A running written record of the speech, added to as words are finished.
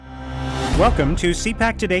Welcome to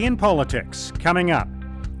CPAC Today in Politics. Coming up,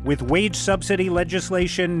 with wage subsidy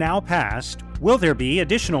legislation now passed, will there be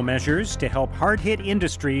additional measures to help hard-hit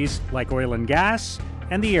industries like oil and gas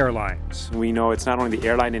and the airlines? We know it's not only the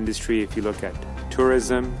airline industry. If you look at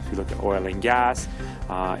tourism, if you look at oil and gas,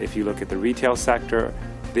 if you look at the retail sector,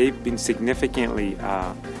 they've been significantly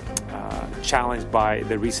challenged by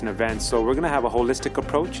the recent events. So we're going to have a holistic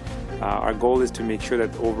approach. Our goal is to make sure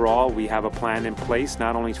that overall we have a plan in place,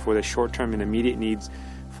 not only for the short-term and immediate needs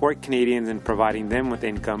for Canadians and providing them with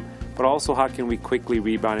income, but also how can we quickly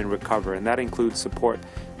rebound and recover. And that includes support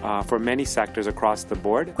for many sectors across the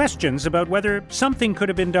board. Questions about whether something could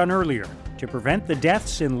have been done earlier to prevent the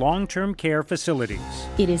deaths in long-term care facilities.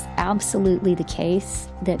 It is absolutely the case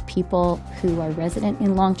that people who are resident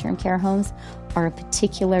in long-term care homes are a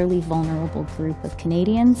particularly vulnerable group of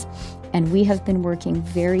Canadians, and we have been working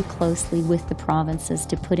very closely with the provinces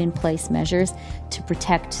to put in place measures to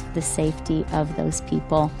protect the safety of those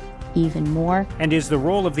people even more. And is the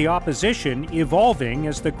role of the opposition evolving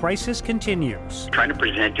as the crisis continues? Trying to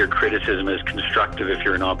present your criticism as constructive if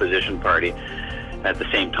you're an opposition party, at the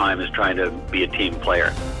same time as trying to be a team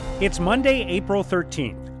player. It's Monday, April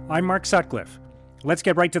 13th. I'm Mark Sutcliffe. Let's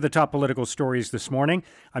get right to the top political stories this morning.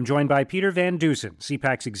 I'm joined by Peter Van Dusen,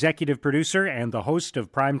 CPAC's executive producer and the host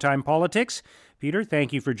of Primetime Politics. Peter,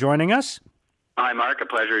 thank you for joining us. Hi, Mark. A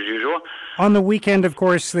pleasure as usual. On the weekend, of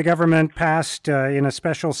course, the government passed in a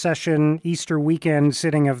special session, Easter weekend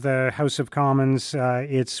sitting of the House of Commons,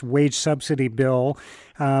 its wage subsidy bill.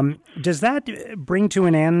 Does that bring to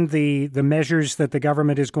an end the measures that the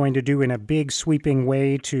government is going to do in a big sweeping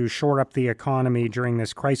way to shore up the economy during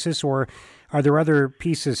this crisis, or are there other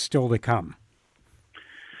pieces still to come?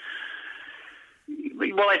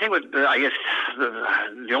 Well, I think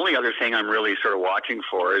the only other thing I'm really sort of watching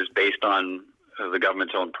for is based on the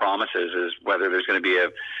government's own promises, is whether there's going to be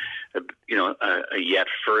a yet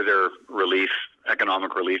further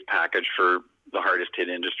economic relief package for the hardest hit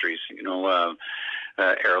industries.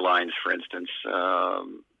 Airlines, for instance.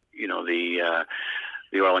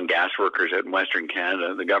 The oil and gas workers in Western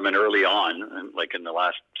Canada. The government early on, like in the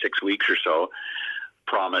last 6 weeks or so,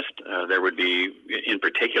 promised there would be, in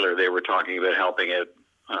particular, they were talking about helping out,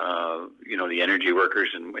 the energy workers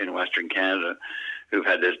in Western Canada who've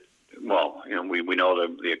had this. Well, we know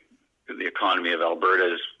the economy of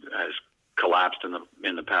Alberta has collapsed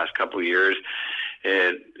in the past couple of years.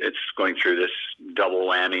 It's going through this double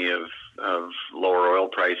whammy of lower oil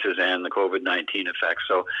prices and the COVID-19 effects.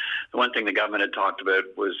 So the one thing the government had talked about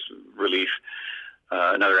was relief,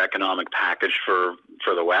 another economic package for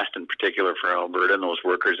the West, in particular for Alberta and those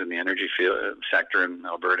workers in the energy sector in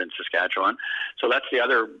Alberta and Saskatchewan. So that's the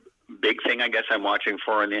other big thing I guess I'm watching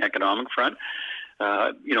for on the economic front.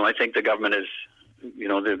 I think the government is,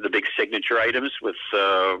 the big signature items with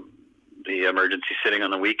the emergency sitting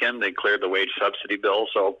on the weekend. They cleared the wage subsidy bill.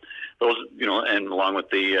 So those, and along with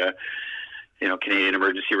the, Canadian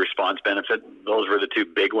Emergency Response Benefit, those were the two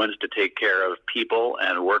big ones to take care of people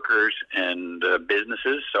and workers and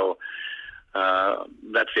businesses. So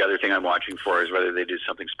that's the other thing I'm watching for, is whether they do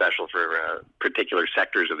something special for particular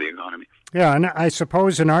sectors of the economy. Yeah, and I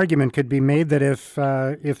suppose an argument could be made that if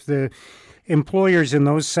the employers in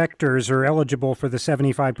those sectors are eligible for the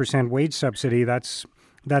 75% wage subsidy, that's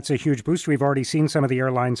a huge boost. We've already seen some of the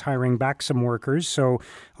airlines hiring back some workers, so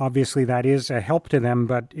obviously that is a help to them,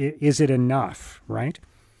 but is it enough, right?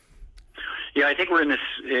 Yeah, I think we're in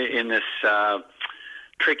this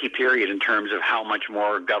tricky period in terms of how much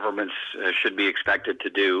more governments should be expected to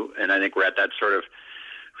do, and I think we're at that sort of,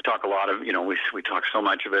 we talk a lot of, we talk so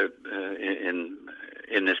much about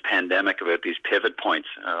in this pandemic about these pivot points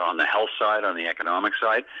on the health side, on the economic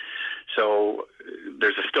side. So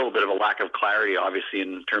there's still a bit of a lack of clarity, obviously,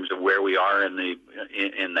 in terms of where we are in the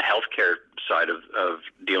healthcare side of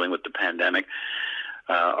dealing with the pandemic.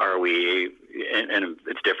 Are we, and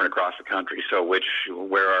it's different across the country. So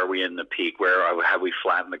where are we in the peak? Have we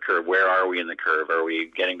flattened the curve? Where are we in the curve? Are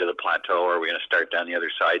we getting to the plateau? Or are we going to start down the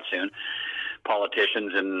other side soon?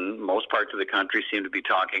 Politicians in most parts of the country seem to be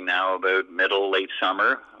talking now about late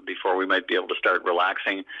summer before we might be able to start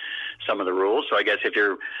relaxing some of the rules. So I guess if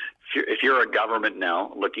you're a government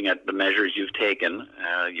now, looking at the measures you've taken,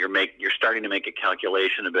 you're starting to make a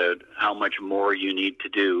calculation about how much more you need to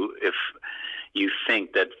do if you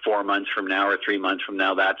think that 4 months from now or 3 months from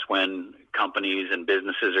now, that's when companies and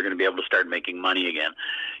businesses are going to be able to start making money again.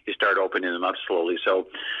 You start opening them up slowly. So,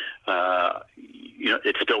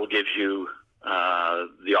 it still gives you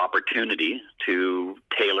the opportunity to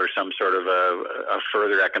tailor some sort of a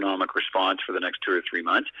further economic response for the next 2 or 3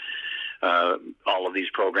 months. All of these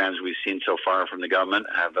programs we've seen so far from the government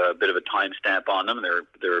have a bit of a time stamp on them.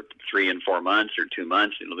 They're 3 and 4 months or 2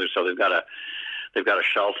 months. So they've got a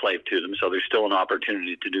shelf life to them. So there's still an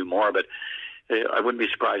opportunity to do more. But I wouldn't be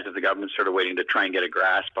surprised if the government's sort of waiting to try and get a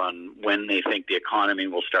grasp on when they think the economy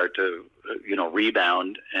will start to,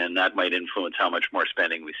 rebound, and that might influence how much more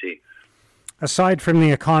spending we see. Aside from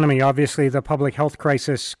the economy, obviously the public health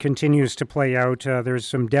crisis continues to play out. There's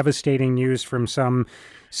some devastating news from some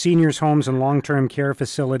seniors' homes and long-term care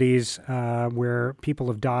facilities where people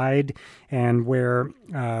have died and where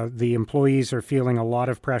the employees are feeling a lot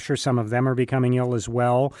of pressure. Some of them are becoming ill as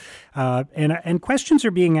well. And questions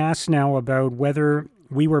are being asked now about whether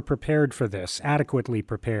we were prepared for this, adequately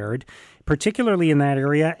prepared, particularly in that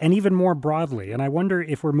area and even more broadly. And I wonder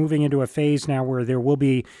if we're moving into a phase now where there will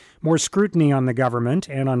be more scrutiny on the government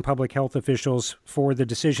and on public health officials for the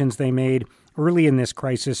decisions they made early in this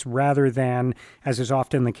crisis rather than, as is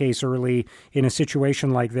often the case early in a situation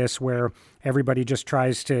like this, where everybody just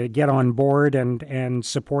tries to get on board and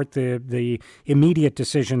support the immediate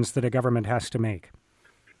decisions that a government has to make.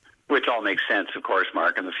 Which all makes sense, of course,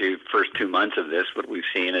 Mark. In the first 2 months of this, what we've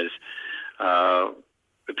seen is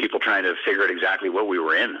people trying to figure out exactly what we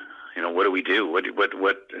were in. What do we do?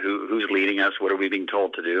 Who's leading us? What are we being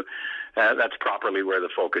told to do? That's properly where the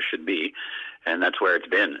focus should be, and that's where it's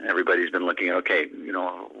been. Everybody's been looking at, okay,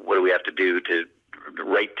 what do we have to do to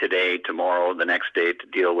right today, tomorrow, the next day to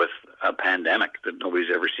deal with a pandemic that nobody's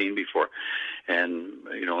ever seen before. And,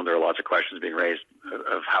 there are lots of questions being raised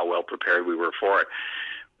of how well prepared we were for it.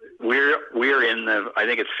 We're in I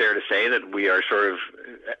think it's fair to say that we are sort of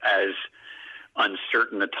as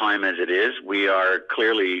uncertain a time as it is. We are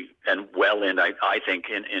clearly and well in, I think,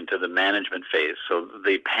 into the management phase. So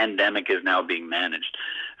the pandemic is now being managed.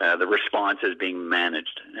 The response is being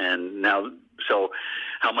managed. And now, so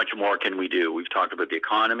how much more can we do? We've talked about the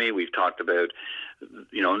economy. We've talked about,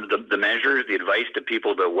 the measures, the advice to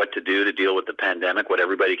people about what to do to deal with the pandemic, what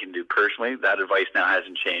everybody can do personally. That advice now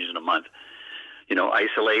hasn't changed in a month.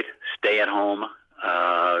 Isolate, stay at home,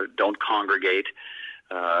 don't congregate.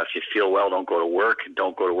 If you feel well, don't go to work.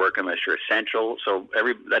 Don't go to work unless you're essential. So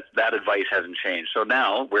that advice hasn't changed. So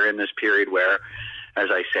now we're in this period where, as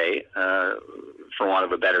I say, for want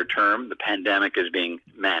of a better term, the pandemic is being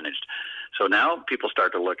managed. So now people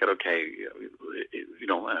start to look at, okay,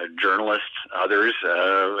 journalists, others,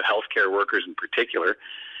 healthcare workers in particular,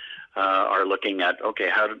 are looking at, okay,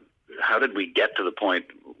 how did we get to the point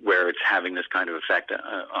where it's having this kind of effect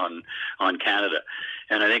on Canada?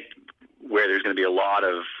 And I think where there's going to be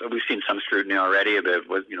we've seen some scrutiny already about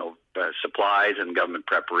supplies and government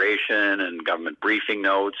preparation and government briefing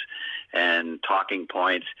notes and talking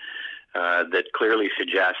points that clearly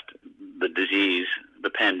suggest the disease, the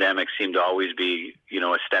pandemic, seemed to always be,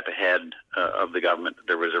 a step ahead of the government.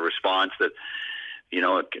 There was a response that,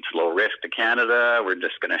 it's low risk to Canada. We're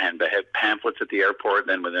just going to hand pamphlets at the airport.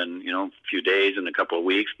 Then within, a few days and a couple of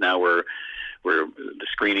weeks, now the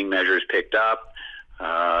screening measures picked up.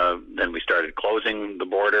 Then we started closing the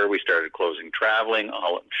border. We started closing traveling,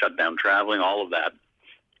 shut down traveling, all of that.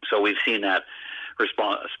 So we've seen that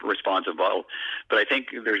response evolve. But I think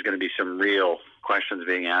there's going to be some real questions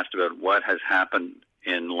being asked about what has happened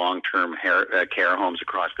in long-term care homes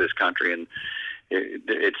across this country. And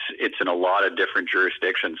it's in a lot of different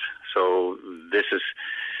jurisdictions. So this is,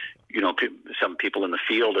 some people in the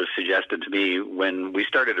field have suggested to me, when we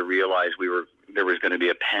started to realize there was going to be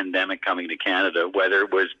a pandemic coming to Canada, whether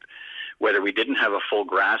we didn't have a full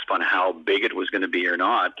grasp on how big it was going to be or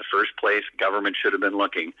not, the first place government should have been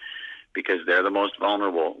looking, because they're the most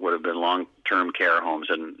vulnerable, would have been long-term care homes.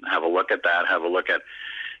 And have a look at that, have a look at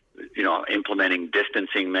implementing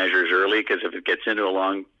distancing measures early, because if it gets into a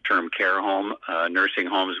long-term care home, nursing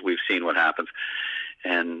homes, we've seen what happens.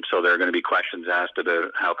 And so there are going to be questions asked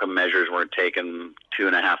about how come measures weren't taken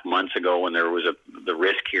 2.5 months ago when there was the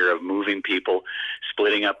risk here of moving people,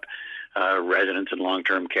 splitting up residents in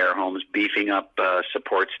long-term care homes, beefing up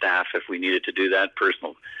support staff if we needed to do that,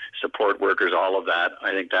 personal support workers, all of that.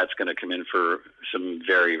 I think that's going to come in for some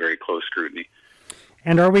very, very close scrutiny.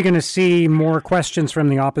 And are we going to see more questions from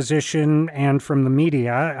the opposition and from the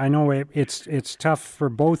media? I know it's tough for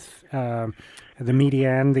both the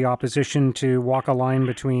media and the opposition to walk a line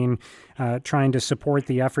between trying to support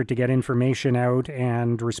the effort to get information out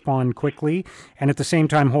and respond quickly, and at the same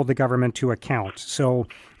time hold the government to account. So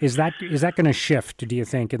is that going to shift, do you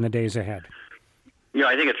think, in the days ahead? Yeah,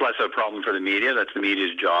 I think it's less of a problem for the media. That's the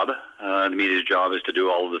media's job. The media's job is to do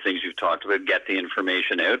all of the things you've talked about, get the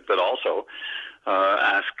information out, but also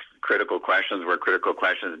ask critical questions where critical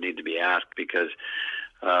questions need to be asked, because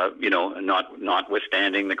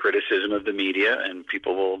notwithstanding the criticism of the media, and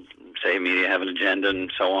people will say media have an agenda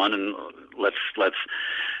and so on, and let's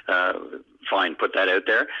put that out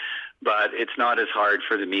there. But it's not as hard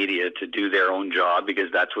for the media to do their own job,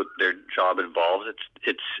 because that's what their job involves.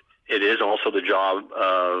 It is also the job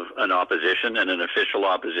of an opposition and an official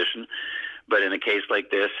opposition. But in a case like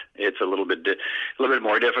this, it's a little bit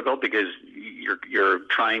more difficult, because you're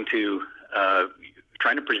trying to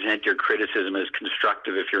present your criticism as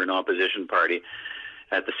constructive if you're an opposition party,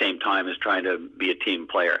 at the same time as trying to be a team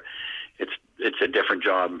player. It's a different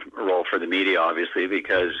job role for the media, obviously,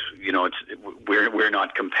 because we're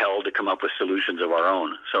not compelled to come up with solutions of our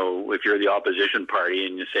own. So if you're the opposition party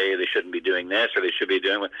and you say they shouldn't be doing this or they should be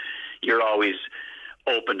doing what, you're always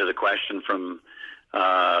open to the question from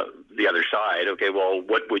the other side. Okay, well,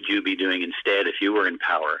 what would you be doing instead if you were in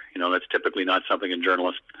power? That's typically not something a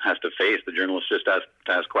journalist has to face. The journalist just has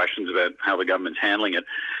to ask questions about how the government's handling it.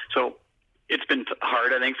 So it's been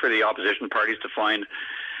hard, I think, for the opposition parties to find,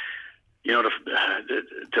 to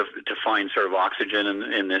find sort of oxygen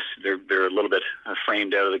in this. They're a little bit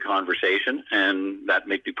framed out of the conversation, and that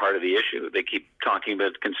may be part of the issue. They keep talking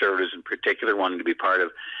about Conservatives in particular wanting to be part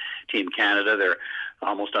of Team Canada. They're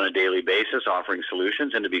almost on a daily basis offering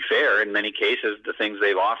solutions, and to be fair, in many cases, the things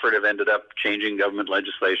they've offered have ended up changing government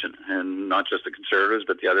legislation, and not just the Conservatives,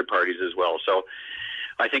 but the other parties as well. So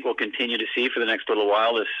I think we'll continue to see for the next little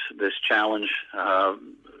while this challenge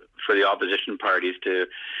for the opposition parties to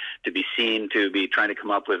be seen to be trying to come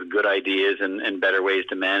up with good ideas and better ways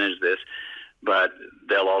to manage this. But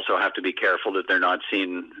they'll also have to be careful that they're not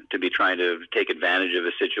seen to be trying to take advantage of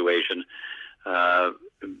a situation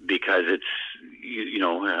because it's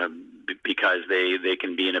because they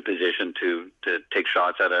can be in a position to take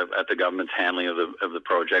shots at the government's handling of the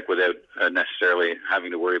project without necessarily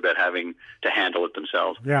having to worry about having to handle it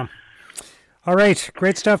themselves. Yeah. All right.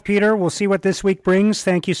 Great stuff, Peter. We'll see what this week brings.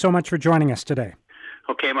 Thank you so much for joining us today.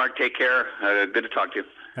 Okay, Mark. Take care. Good to talk to you.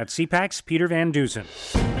 That's CPAC's Peter Van Dusen.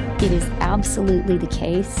 It is absolutely the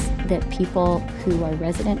case that people who are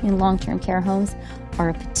resident in long-term care homes are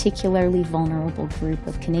a particularly vulnerable group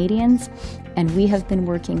of Canadians, and we have been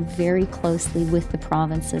working very closely with the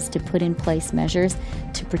provinces to put in place measures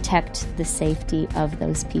to protect the safety of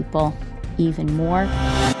those people even more.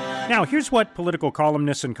 Now, here's what political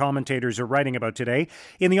columnists and commentators are writing about today.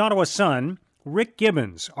 In the Ottawa Sun, Rick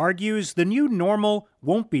Gibbons argues the new normal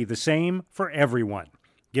won't be the same for everyone.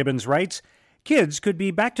 Gibbons writes, kids could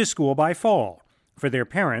be back to school by fall. For their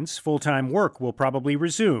parents, full-time work will probably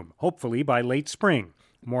resume, hopefully by late spring,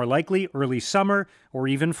 more likely early summer or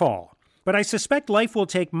even fall. But I suspect life will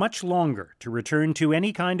take much longer to return to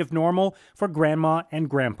any kind of normal for Grandma and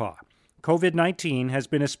Grandpa. COVID-19 has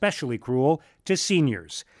been especially cruel to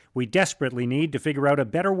seniors. We desperately need to figure out a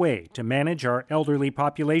better way to manage our elderly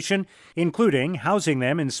population, including housing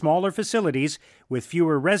them in smaller facilities with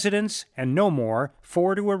fewer residents and no more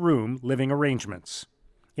 4-to-a-room living arrangements.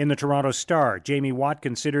 In the Toronto Star, Jamie Watt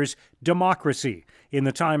considers democracy in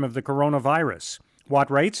the time of the coronavirus.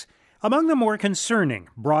 Watt writes, among the more concerning,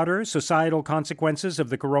 broader societal consequences of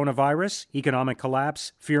the coronavirus, economic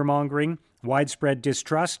collapse, fear-mongering, widespread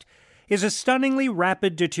distrust, is a stunningly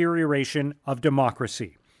rapid deterioration of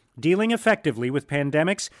democracy. Dealing effectively with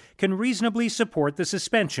pandemics can reasonably support the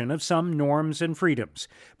suspension of some norms and freedoms,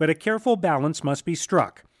 but a careful balance must be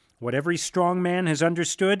struck. What every strong man has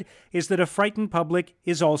understood is that a frightened public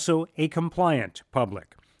is also a compliant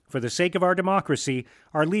public. For the sake of our democracy,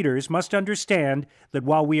 our leaders must understand that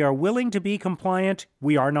while we are willing to be compliant,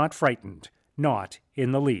 we are not frightened, not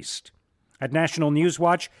in the least. At National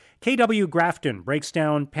Newswatch, K.W. Grafton breaks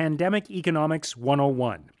down Pandemic Economics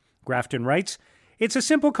 101. Grafton writes, it's a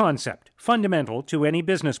simple concept, fundamental to any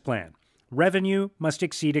business plan. Revenue must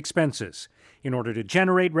exceed expenses. In order to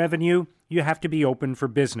generate revenue, you have to be open for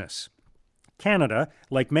business. Canada,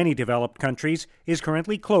 like many developed countries, is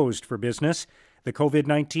currently closed for business. The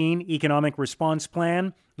COVID-19 Economic Response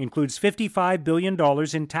Plan includes $55 billion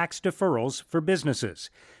in tax deferrals for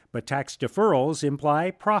businesses. But tax deferrals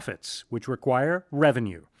imply profits, which require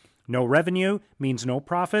revenue. No revenue means no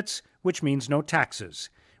profits, which means no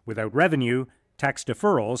taxes. Without revenue, tax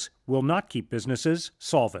deferrals will not keep businesses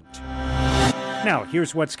solvent. Now,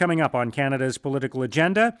 here's what's coming up on Canada's political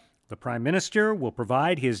agenda. The Prime Minister will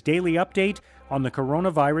provide his daily update on the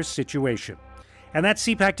coronavirus situation. And that's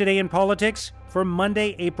CPAC Today in Politics for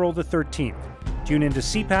Monday, April the 13th. Tune into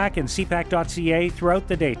CPAC and CPAC.ca throughout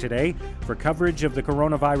the day today for coverage of the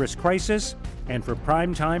coronavirus crisis and for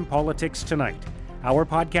primetime politics tonight. Our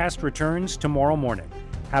podcast returns tomorrow morning.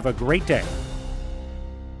 Have a great day.